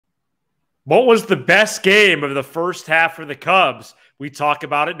What was the best game of the first half for the Cubs? We talk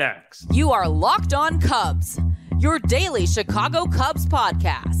about it next. You are Locked On Cubs, your daily Chicago Cubs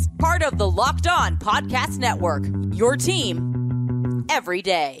podcast. Part of the Locked On Podcast Network, your team every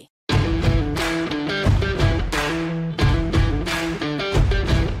day.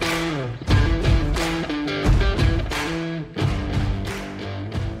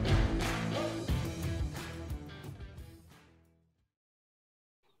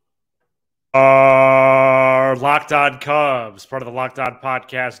 Locked On Cubs, part of the Locked On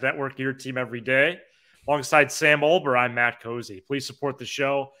Podcast Network, your team every day. Alongside Sam Olber, I'm Matt Cozy. Please support the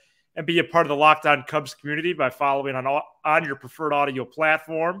show and be a part of the Locked On Cubs community by following on your preferred audio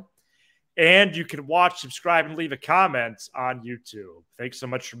platform. And you can watch, subscribe, and leave a comment on YouTube. Thanks so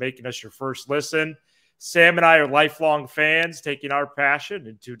much for making us your first listen. Sam and I are lifelong fans, taking our passion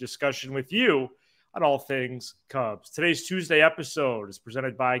into discussion with you on all things Cubs. Today's Tuesday episode is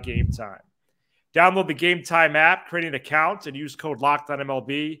presented by Game Time. Download the Game Time app, create an account, and use code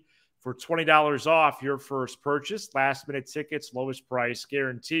LOCKEDONMLB for $20 off your first purchase. Last-minute tickets, lowest price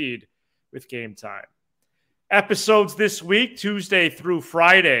guaranteed with Game Time. Episodes this week, Tuesday through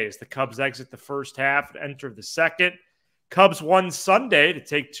Friday, as the Cubs exit the first half and enter the second. Cubs won Sunday to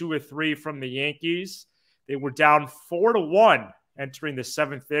take 2 of 3 from the Yankees. They were down 4-1 entering the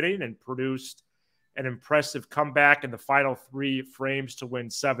seventh inning and produced an impressive comeback in the final 3 frames to win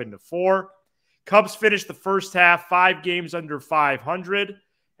 7-4. Cubs finished the first half 5 games under 500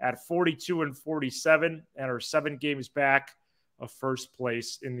 at 42-47 and are 7 games back of first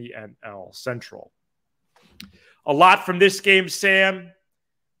place in the NL Central. A lot from this game, Sam.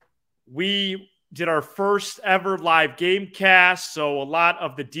 We did our first ever live game cast, so a lot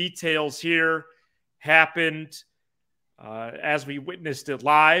of the details here happened as we witnessed it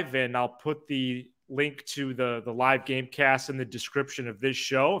live, and I'll put the link to the live game cast in the description of this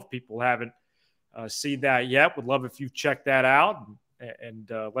show if people haven't seen that yet. Would love if you check that out and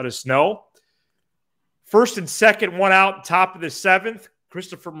let us know. First and second, one out, top of the seventh.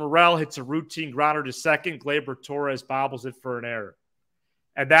 Christopher Morel hits a routine grounder to second. Gleyber Torres bobbles it for an error.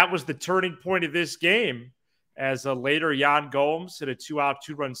 And that was the turning point of this game, as later Yan Gomes hit a 2-out,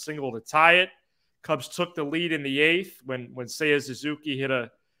 2-run single to tie it. Cubs took the lead in the eighth when Seiya Suzuki hit a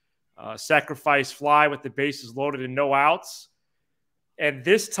sacrifice fly with the bases loaded and no outs. And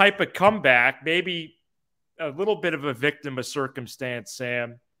this type of comeback, maybe a little bit of a victim of circumstance,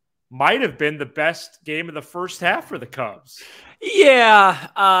 Sam, might have been the best game of the first half for the Cubs. Yeah,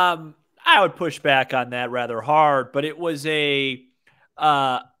 I would push back on that rather hard, but it was a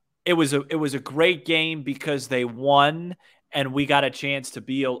great game because they won and we got a chance to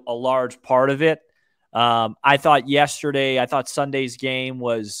be a large part of it. I thought Sunday's game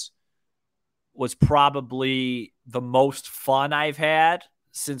was probably the most fun I've had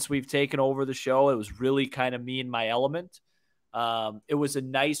since we've taken over the show. It was really kind of me in my element. It was a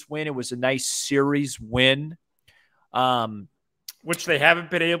nice win. It was a nice series win. Which they haven't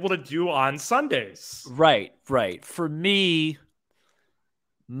been able to do on Sundays. Right. For me,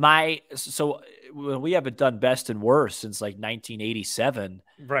 we haven't done best and worst since like 1987.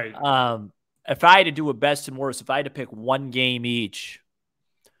 Right. If I had to do a best and worst, if I had to pick one game each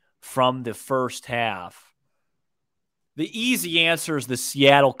from the first half, the easy answer is the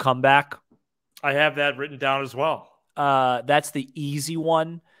Seattle comeback. I have that written down as well. That's the easy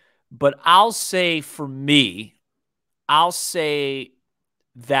one. But I'll say for me, that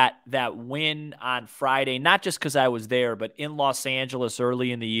win on Friday, not just because I was there, but in Los Angeles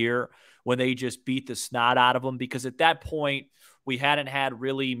early in the year when they just beat the snot out of them, because at that point we hadn't had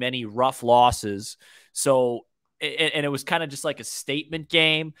really many rough losses. So, and it was kind of just like a statement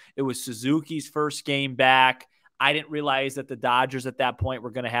game. It was Suzuki's first game back. I didn't realize that the Dodgers at that point were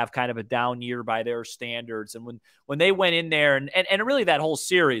going to have kind of a down year by their standards. And when they went in there and really that whole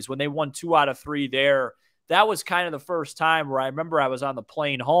series, when they won 2 out of 3 there, that was kind of the first time where I remember I was on the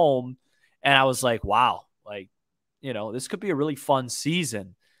plane home and I was like, wow, this could be a really fun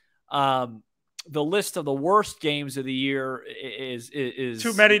season. The list of the worst games of the year is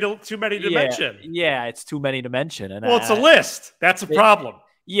too many to mention. Yeah, it's too many to mention. And it's a list. That's a problem.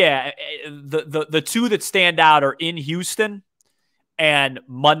 Yeah, the 2 that stand out are in Houston and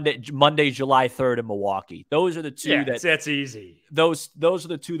Monday, July 3rd in Milwaukee. Those are the 2 that's easy. Those are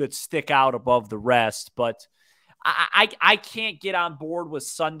the 2 that stick out above the rest. But I can't get on board with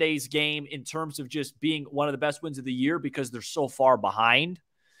Sunday's game in terms of just being one of the best wins of the year because they're so far behind.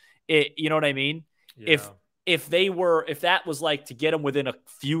 You know what I mean? Yeah. If that was like to get them within a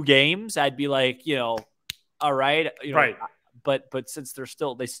few games, I'd be like, all right, right. But since they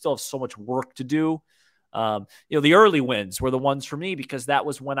still have so much work to do, The early wins were the ones for me because that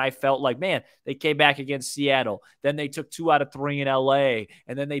was when I felt like, man, they came back against Seattle. Then they took 2 out of 3 in LA,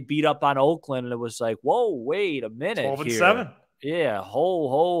 and then they beat up on Oakland. And it was like, whoa, wait a minute. 12-7. Yeah.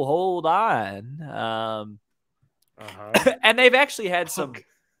 Hold on. And they've actually had some,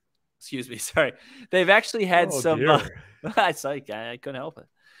 excuse me. Sorry. They've actually had some, it's like, I couldn't help it.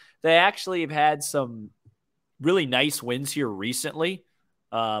 They actually have had some really nice wins here recently.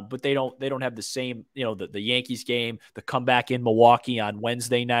 But they don't have the same, the Yankees game, the comeback in Milwaukee on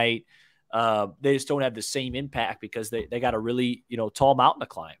Wednesday night. They just don't have the same impact because they got a really, tall mountain to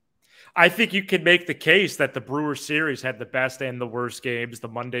climb. I think you can make the case that the Brewers series had the best and the worst games. The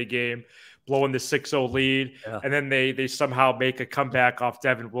Monday game, blowing the 6-0 lead, and then they somehow make a comeback off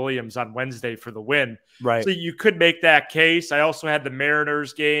Devin Williams on Wednesday for the win. Right. So you could make that case. I also had the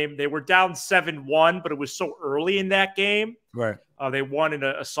Mariners game. They were down 7-1, but it was so early in that game. Right. They won in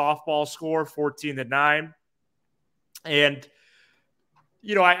a softball score, 14-9. And,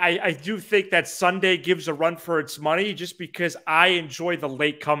 I do think that Sunday gives a run for its money just because I enjoy the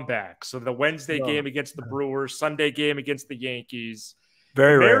late comeback. So the Wednesday game against the Brewers, Sunday game against the Yankees.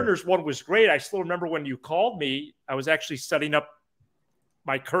 Very the rare. Mariners one was great. I still remember when you called me, I was actually setting up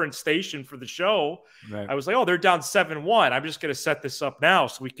my current station for the show. Right. I was like, they're down 7-1. I'm just going to set this up now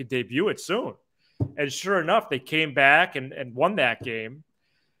so we could debut it soon. And sure enough, they came back and won that game.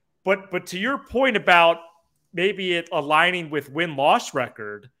 But to your point about maybe it aligning with win-loss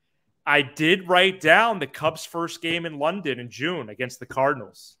record, I did write down the Cubs' first game in London in June against the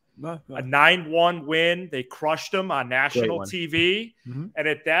Cardinals. A 9-1 win. They crushed them on national TV. Mm-hmm. And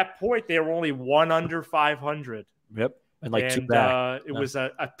at that point, they were only 1 under 500. Yep. And 2 back. It was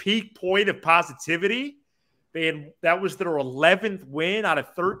a peak point of positivity. That was their 11th win out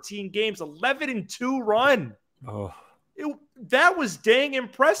of 13 games, 11-2 run. Oh, that was dang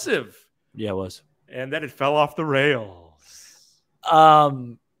impressive. Yeah, it was. And then it fell off the rails.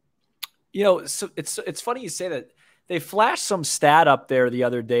 So it's funny you say that. They flashed some stat up there the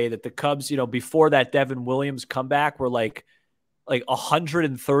other day that the Cubs, before that Devin Williams comeback, were like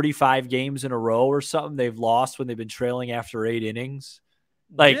 135 games in a row or something they've lost when they've been trailing after 8 innings.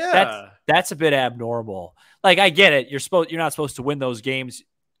 That's a bit abnormal. Like, I get it. You're not supposed to win those games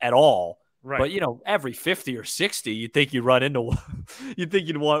at all. Right. But every 50 or 60, you'd think you'd run into one. You'd think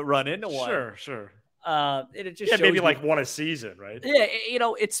you'd run into one. Sure. It just shows maybe like one a season, right? Yeah,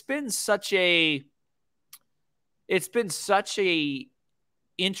 it's been such a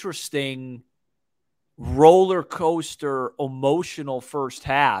interesting roller coaster emotional first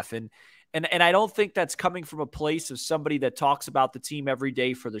half. And I don't think that's coming from a place of somebody that talks about the team every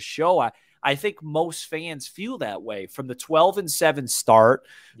day for the show. I think most fans feel that way from the 12-7 start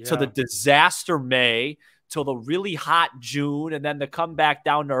to the disaster May till the really hot June and then the comeback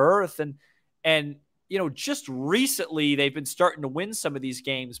down to earth. And just recently they've been starting to win some of these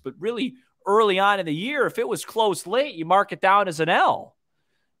games, but really early on in the year, if it was close late, you mark it down as an L.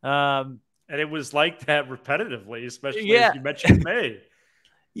 And it was like that repetitively, especially as you mentioned May.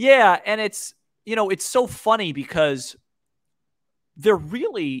 Yeah, and it's so funny because they're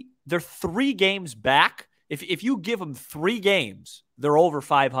 3 games back. If you give them 3 games, they're over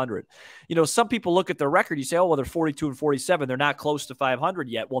 500. Some people look at their record, you say, they're 42-47. They're not close to 500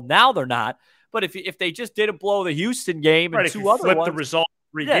 yet. Well, now they're not. But if they just didn't blow the Houston game and 2 other ones, the result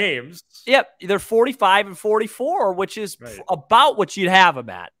 3 games. Yep, they're 45-44, which is about what you'd have them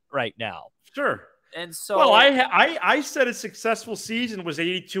at right now. Sure. And so, well, I said a successful season was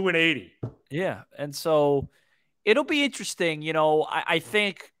 82-80. Yeah, and so it'll be interesting. I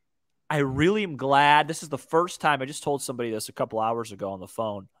think I really am glad. This is the first time. I just told somebody this a couple hours ago on the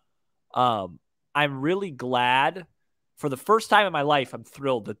phone. I'm really glad. For the first time in my life, I'm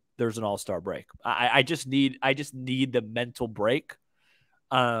thrilled that there's an all-star break. I just need the mental break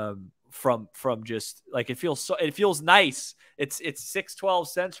from just like it feels nice. It's 6:12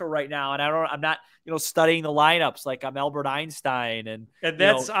 Central right now, and I'm not studying the lineups like I'm Albert Einstein, and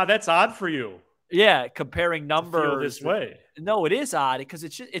that's odd for you. Yeah, comparing numbers this way. No, it is odd because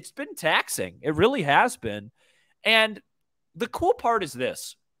it's been taxing. It really has been, and the cool part is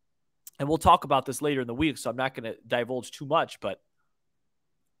this. And we'll talk about this later in the week, so I'm not going to divulge too much, but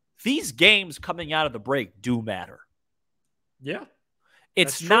these games coming out of the break do matter. Yeah.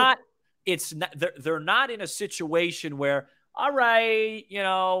 They're not in a situation where, all right,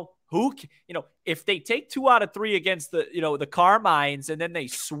 if they take 2 out of 3 against the Carmines and then they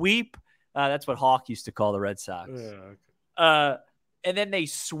sweep, that's what Hawk used to call the Red Sox. Yeah, okay. And then they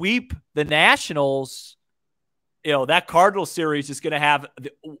sweep the Nationals, that Cardinal series is going to have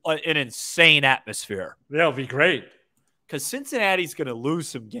an insane atmosphere. That'll be great. Because Cincinnati's going to lose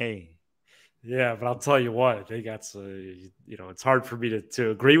some games. Yeah, but I'll tell you what, they got it's hard for me to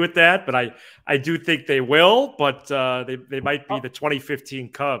agree with that, but I do think they will, but they might be the 2015 A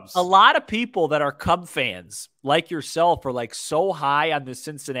Cubs. lot of people that are Cub fans, like yourself, are like so high on the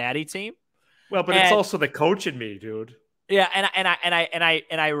Cincinnati team. Well, but it's also the coach in me, dude. Yeah,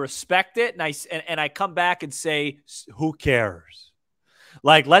 and I respect it, and I come back and say, who cares?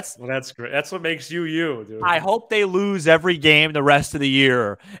 Like, Well, that's great. That's what makes you, dude. I hope they lose every game the rest of the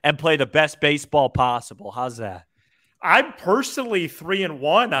year and play the best baseball possible. How's that? I'm personally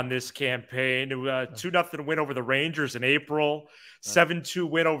 3-1 on this campaign. 2-0 win over the Rangers in April, 7-2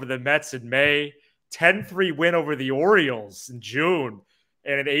 win over the Mets in May, 10-3 win over the Orioles in June,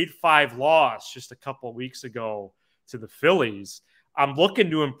 and an 8-5 loss just a couple of weeks ago to the Phillies. I'm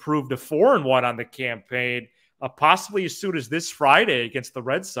looking to improve to 4-1 on the campaign, possibly as soon as this Friday against the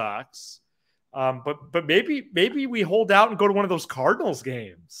Red Sox. But maybe we hold out and go to one of those Cardinals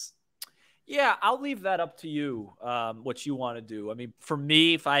games. Yeah, I'll leave that up to you, what you want to do. I mean, for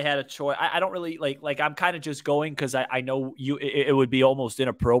me, if I had a choice, I don't really like I'm kind of just going because I know it would be almost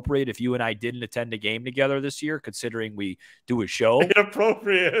inappropriate if you and I didn't attend a game together this year, considering we do a show.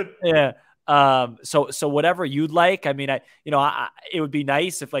 Inappropriate. Yeah. So whatever you'd like. I mean, it would be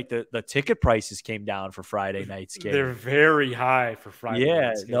nice if like the ticket prices came down for Friday night's game. They're very high for Friday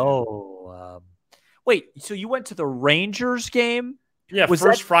night's game. No. Wait, so you went to the Rangers game? Yeah,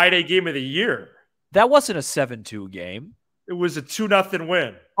 first Friday game of the year. That wasn't a 7-2 game. It was a 2-0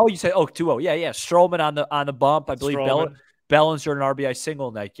 win. Oh, you say 2-0. Yeah. Stroman on the bump. I believe Bellinger an RBI single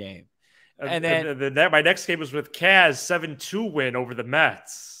in that game. And then my next game was with Kaz, 7-2 win over the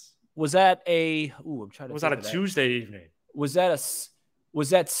Mets. Was that I'm trying to. Was that a Tuesday evening? Was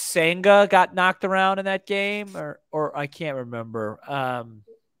that Senga got knocked around in that game, or I can't remember. I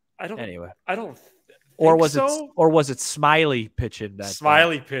don't. Or was it Smiley pitching that?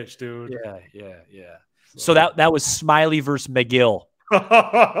 Smiley pitch, dude. Yeah. So that was Smiley versus McGill.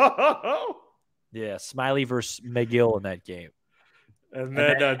 Yeah, Smiley versus McGill in that game. And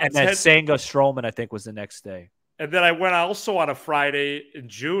then Senga Stroman, I think, was the next day. And then I went also on a Friday in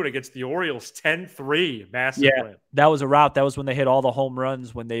June against the Orioles, 10-3, massive win. That was a rout. That was when they hit all the home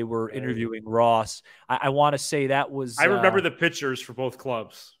runs when they were interviewing Ross. I want to say that was. I remember the pitchers for both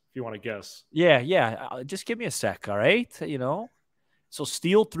clubs, if you want to guess. Yeah. Just give me a sec, all right? So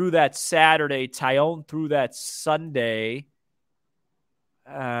Steele threw that Saturday, Tyone threw that Sunday,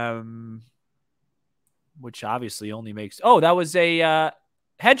 which obviously only makes. Oh, that was a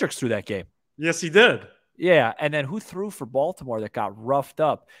Hendricks threw that game. Yes, he did. Yeah, and then who threw for Baltimore that got roughed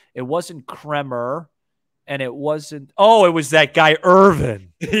up? It wasn't Kremer, and it wasn't – oh, it was that guy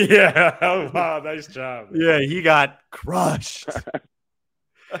Irvin. Yeah. Oh, wow, nice job. Yeah, he got crushed.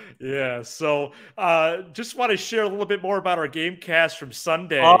 Yeah, so just want to share a little bit more about our game cast from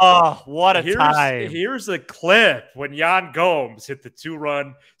Sunday. Oh, what a time. Here's a clip when Yan Gomes hit the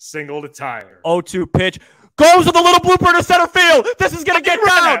 2-run single to tie. 0-2 pitch. Goes with a little blooper to center field. This is going to get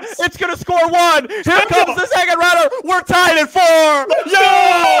down. It's going to score 1. Here comes the second runner. We're tied at 4.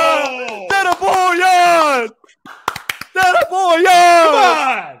 Yo! Detaboyan! Come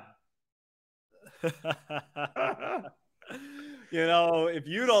on! If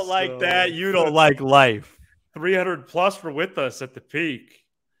you don't like that, you don't like life. 300 plus were with us at the peak.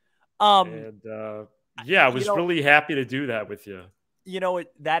 I was really happy to do that with you.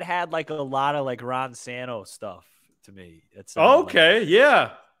 That had like a lot of like Ron Santo stuff to me. It's okay.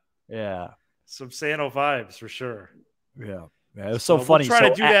 Yeah. Some Santo vibes for sure. Yeah. It was so funny. We'll try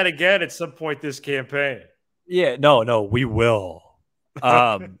to do that again at some point this campaign. Yeah. No, we will.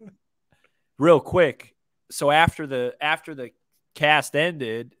 Real quick. So after the cast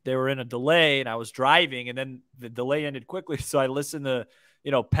ended, they were in a delay and I was driving and then the delay ended quickly. So I listened to,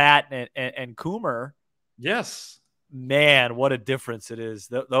 Pat and Coomer. Yes. Man, what a difference it is.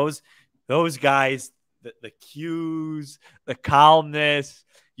 Those guys, the cues, the calmness.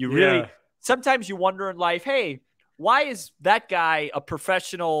 Sometimes you wonder in life, hey, why is that guy a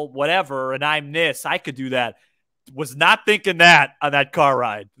professional whatever and I'm this? I could do that. Was not thinking that on that car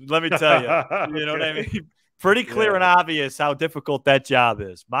ride. Let me tell you. You know what I mean? Pretty clear and obvious how difficult that job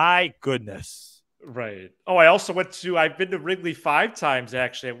is. My goodness. Right. Oh, I've been to Wrigley 5 times,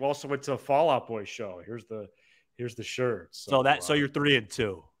 actually. I also went to a Fall Out Boy show. Here's the shirt. So you're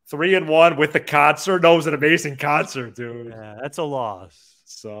 3-2. 3-1 with the concert. No, it was an amazing concert, dude. Yeah, that's a loss.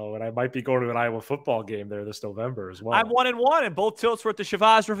 So, and I might be going to an Iowa football game there this November as well. I'm 1-1, and both tilts were at the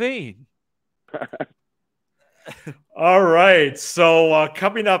Chavaz Ravine. All right. So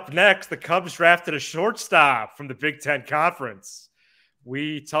coming up next, the Cubs drafted a shortstop from the Big Ten Conference.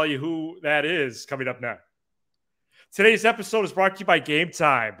 We tell you who that is coming up next. Today's episode is brought to you by Game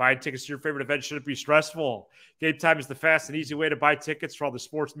Time. Buying tickets to your favorite event shouldn't be stressful. Game Time is the fast and easy way to buy tickets for all the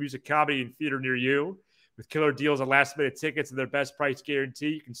sports, music, comedy, and theater near you. With killer deals on last-minute tickets and their best price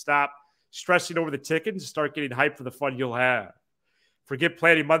guarantee, you can stop stressing over the ticket and start getting hyped for the fun you'll have. Forget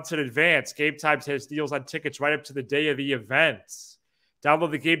planning months in advance. Game Time has deals on tickets right up to the day of the event. Download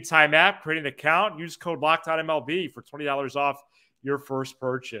the Game Time app, create an account, use code LOCKEDONMLB for $20 off your first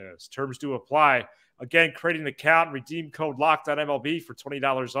purchase. Terms do apply. Again, create an account and redeem code LOCKEDONMLB for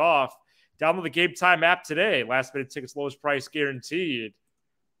 $20 off. Download the Game Time app today. Last minute tickets, lowest price guaranteed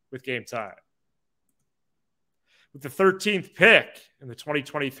with Game Time. With the 13th pick in the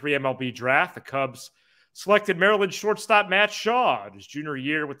 2023 MLB draft, the Cubs selected Maryland shortstop Matt Shaw in his junior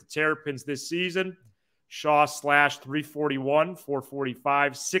year with the Terrapins this season. Shaw slashed .341, .445,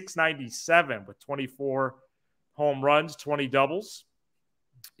 .697 with 24 home runs, 20 doubles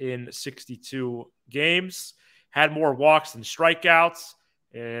in 62 games. Had more walks than strikeouts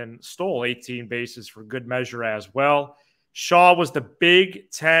and stole 18 bases for good measure as well. Shaw was the Big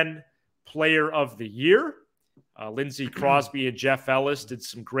Ten Player of the Year. Lindsey Crosby and Jeff Ellis did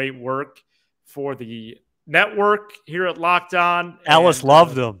some great work for the network here at Locked On. Ellis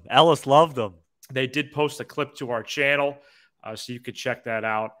loved them. Ellis loved them. They did post a clip to our channel, so you could check that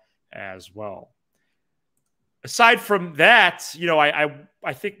out as well. Aside from that,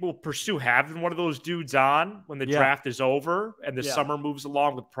 I think we'll pursue having one of those dudes on when the draft is over and the summer moves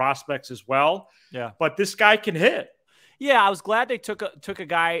along with prospects as well. Yeah, but this guy can hit. Yeah, I was glad they took a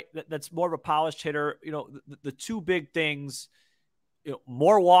guy that's more of a polished hitter. The two big things,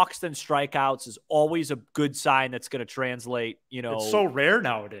 more walks than strikeouts is always a good sign that's going to translate, It's so rare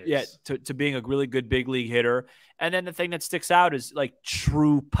nowadays. Yeah, to being a really good big league hitter. And then the thing that sticks out is like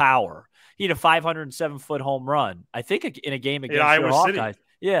true power. He had a 507-foot home run, I think, in a game against the Hawkeyes.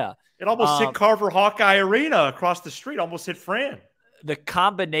 Yeah. It almost hit Carver Hawkeye Arena across the street, almost hit Fran. The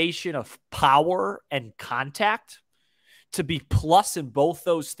combination of power and contact to be plus in both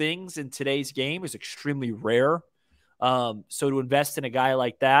those things in today's game is extremely rare. So to invest in a guy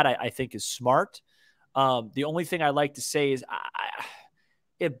like that, I think is smart. The only thing I like to say is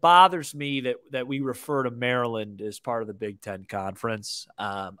it bothers me that we refer to Maryland as part of the Big Ten Conference.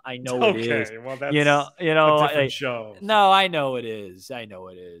 I know it is. Well, that's a different show. No, I know it is.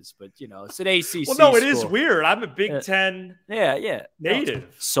 But it's an ACC. Well, no, it school. is weird. I'm a Big Ten native. No,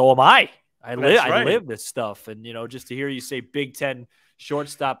 so am I. I live this stuff, and just to hear you say Big Ten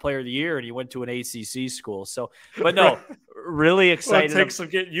shortstop player of the year, and you went to an ACC school. So, but no, really excited. Well, it takes some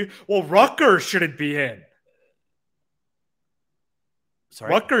getting you. Well, Rutgers shouldn't be in.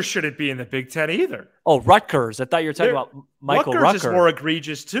 Sorry, Rutgers shouldn't be in the Big Ten either. Oh, Rutgers! I thought you were talking about Michael Rucker. Rutgers is more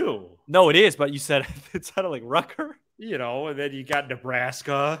egregious too. No, it is, but you said it sounded like Rucker. And then you got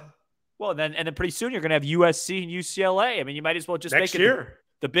Nebraska. Well, and then pretty soon you're going to have USC and UCLA. I mean, you might as well just next make it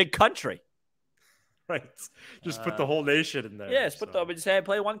the big country. Right. Just put the whole nation in there. Yeah, just say I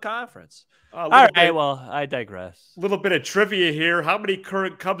play one conference. All right, well, I digress. A little bit of trivia here. How many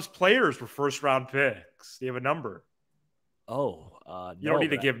current Cubs players were first-round picks? Do you have a number? You don't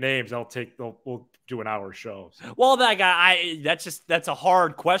need to give names. We'll do an hour show. So. Well, that's a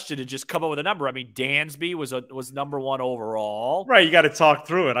hard question to just come up with a number. I mean, Dansby was number one overall. Right, you got to talk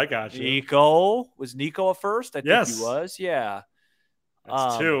through it. I got you. Nico a first? I think he was. Yeah.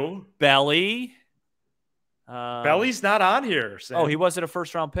 That's two. Belly. Belly's not on here. Sam. Oh, he wasn't a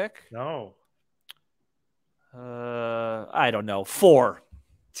first-round pick? No. I don't know. 4.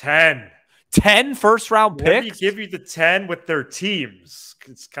 10. 10 first-round picks? Let me give you the 10 with their teams.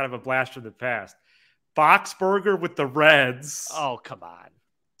 It's kind of a blast from the past. Boxberger with the Reds. Oh, come on.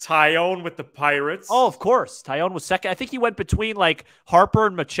 Tyone with the Pirates. Oh, of course. Tyone was second. I think he went between like Harper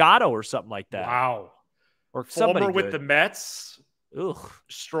and Machado or something like that. Wow. Or somebody Fulmer with the Mets. Ugh.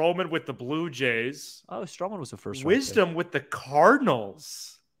 Stroman with the Blue Jays. Oh, Stroman was the first. Wisdom with the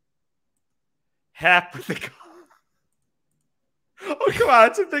Cardinals. Happ with the. Oh, come on.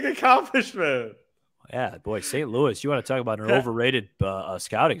 It's a big accomplishment. Yeah, boy, St. Louis. You want to talk about an overrated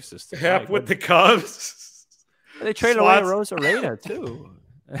scouting system. Happ with the Cubs. They traded away Rosa Reina, too.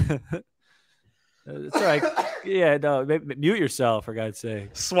 It's all right. Yeah, no, mute yourself, for God's sake.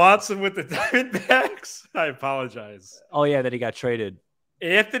 Swanson with the Diamondbacks. I apologize. Oh, yeah, then he got traded.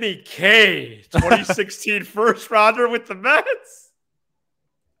 Anthony Kay, 2016 first rounder with the Mets.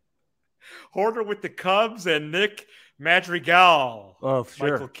 Horner with the Cubs and Nick Madrigal. Oh,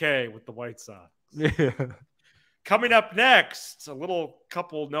 sure. Michael Kay with the White Sox. Yeah. Coming up next, a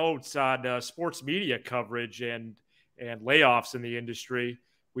couple notes on sports media coverage and layoffs in the industry.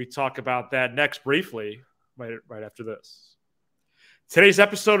 We talk about that next briefly, right after this. Today's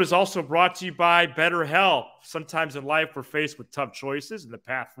episode is also brought to you by BetterHelp. Sometimes in life, we're faced with tough choices, and the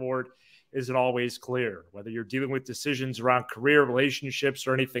path forward isn't always clear. Whether you're dealing with decisions around career, relationships,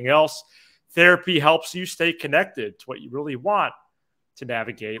 or anything else, therapy helps you stay connected to what you really want to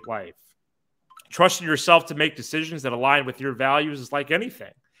navigate life. Trusting yourself to make decisions that align with your values is like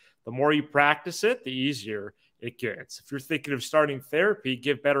anything. The more you practice it, the easier it gets. If you're thinking of starting therapy,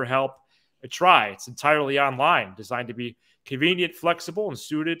 give BetterHelp a try. It's entirely online, designed to be convenient, flexible, and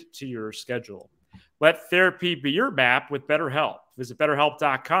suited to your schedule. Let therapy be your map with BetterHelp. Visit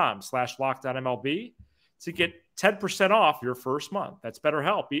BetterHelp.com/LockedOnMLB to get 10% off your first month. That's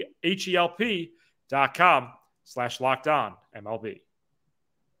BetterHelp, HELP.com/LockedOnMLB.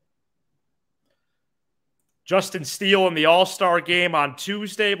 Justin Steele in the All-Star game on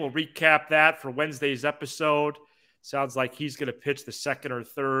Tuesday. We'll recap that for Wednesday's episode. Sounds like he's going to pitch the second or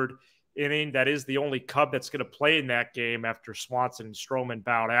third inning. That is the only Cub that's going to play in that game after Swanson and Stroman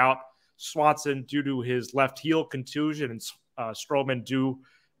bowed out. Swanson due to his left heel contusion, and Stroman due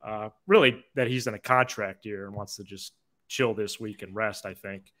really that he's in a contract year and wants to just chill this week and rest, I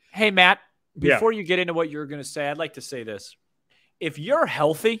think. Hey, Matt, before you get into what you're going to say, I'd like to say this. If you're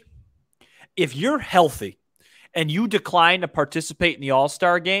healthy and you decline to participate in the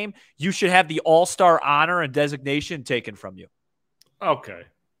All-Star game, you should have the All-Star honor and designation taken from you. Okay.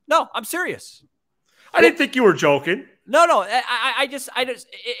 No, I'm serious. I didn't think you were joking. No. I just,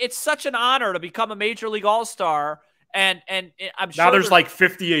 it's such an honor to become a Major League All-Star, and I'm sure now there's like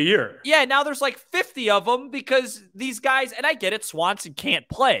 50 a year. Yeah, now there's like 50 of them because these guys, and I get it, Swanson can't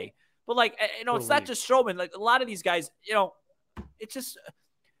play, but like, it's not just Stroman. Like a lot of these guys, it's just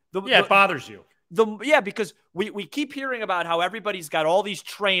it bothers you. Because we keep hearing about how everybody's got all these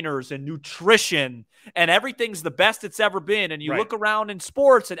trainers and nutrition and everything's the best it's ever been. And you look around in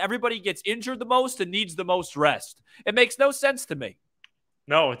sports and everybody gets injured the most and needs the most rest. It makes no sense to me.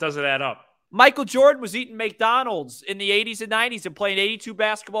 No, it doesn't add up. Michael Jordan was eting McDonald's in the 80s and 90s and playing 82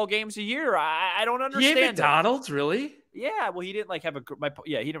 basketball games a year. I don't understand. He ate McDonald's, really? Yeah, well, he didn't he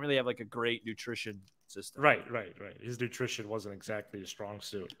didn't really have like a great nutrition system. Right. His nutrition wasn't exactly a strong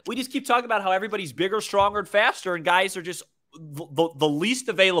suit. We just keep talking about how everybody's bigger, stronger, and faster, and guys are just the least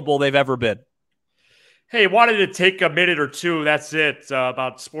available they've ever been. Hey, wanted to take a minute or two. That's it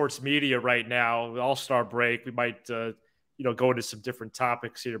about sports media right now. The All-Star break. We might go into some different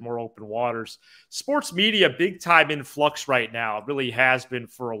topics here, more open waters. Sports media, big time in flux right now. It really has been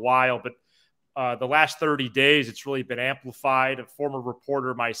for a while, but the last 30 days, it's really been amplified. A former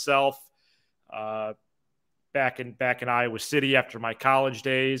reporter myself, back in Iowa City after my college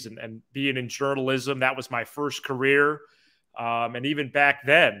days and being in journalism, that was my first career. And even back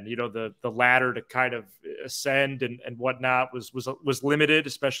then, the ladder to kind of ascend and whatnot was limited,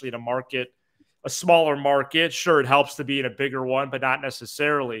 especially in a smaller market. Sure, it helps to be in a bigger one, but not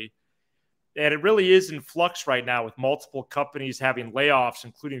necessarily. And it really is in flux right now with multiple companies having layoffs,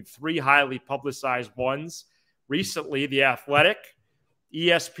 including 3 highly publicized ones. Recently, The Athletic,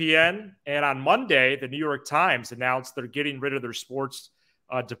 ESPN, and on Monday, the New York Times announced they're getting rid of their sports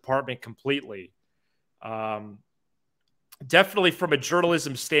department completely. Definitely from a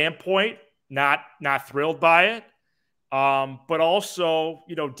journalism standpoint, not thrilled by it. But also,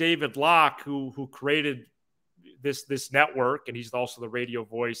 David Locke, who created this network, and he's also the radio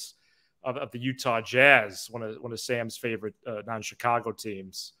voice of the Utah Jazz, one of Sam's favorite non-Chicago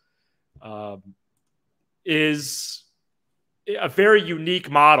teams, is a very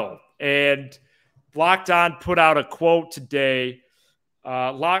unique model. And Locked On put out a quote today.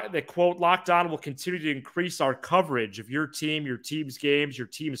 The quote, "Locked On will continue to increase our coverage of your team, your team's games, your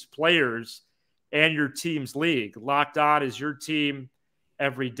team's players, and your team's league. Locked On is your team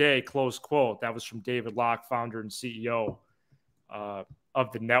every day," close quote. That was from David Locke, founder and CEO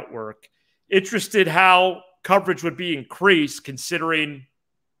of the network. Interested how coverage would be increased, considering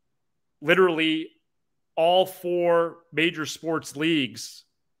literally all 4 major sports leagues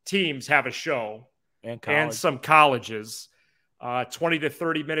teams have a show, and some colleges, 20 to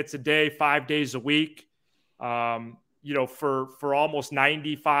 30 minutes a day, 5 days a week. For almost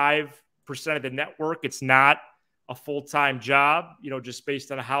 95% of the network, it's not a full-time job, just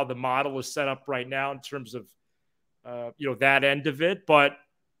based on how the model is set up right now in terms of, that end of it. But,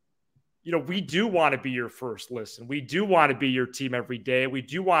 we do want to be your first listen. We do want to be your team every day. We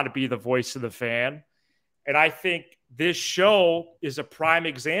do want to be the voice of the fan. And I think this show is a prime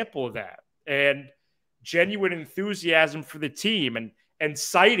example of that. And genuine enthusiasm for the team and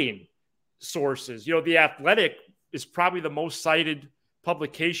citing sources. The Athletic is probably the most cited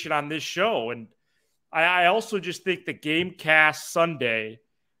publication on this show. And I also just think the Gamecast Sunday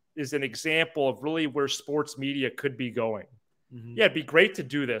is an example of really where sports media could be going. Yeah, it'd be great to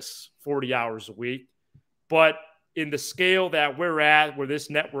do this 40 hours a week. But in the scale that we're at, where this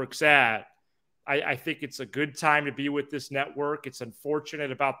network's at, I think it's a good time to be with this network. It's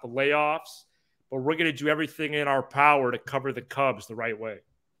unfortunate about the layoffs, but we're going to do everything in our power to cover the Cubs the right way.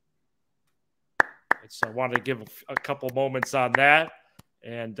 So I wanted to give a couple moments on that,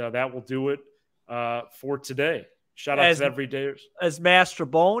 and that will do it for today. Shout out to the everydayers. As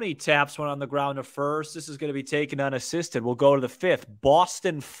Mastroboni taps one on the ground to first, this is going to be taken unassisted. We'll go to the fifth.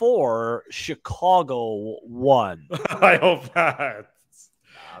 Boston 4, Chicago 1. I hope not.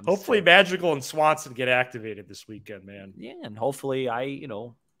 Hopefully Magical and Swanson get activated this weekend, man. Yeah, and hopefully I,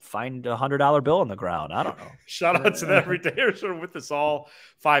 find a $100 bill on the ground. I don't know. Shout out to the everydayers who are with us all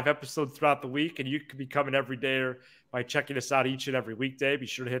 5 episodes throughout the week, and you can become an everydayer by checking us out each and every weekday. Be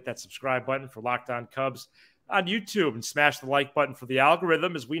sure to hit that subscribe button for Locked On Cubs on YouTube and smash the like button for the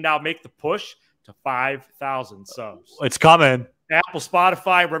algorithm as we now make the push to 5,000 subs. It's coming. Apple,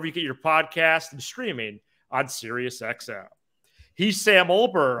 Spotify, wherever you get your podcast, and streaming on SiriusXM. He's Sam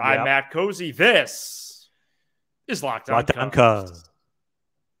Olber. I'm Matt Cozy. This is Locked On Cubs.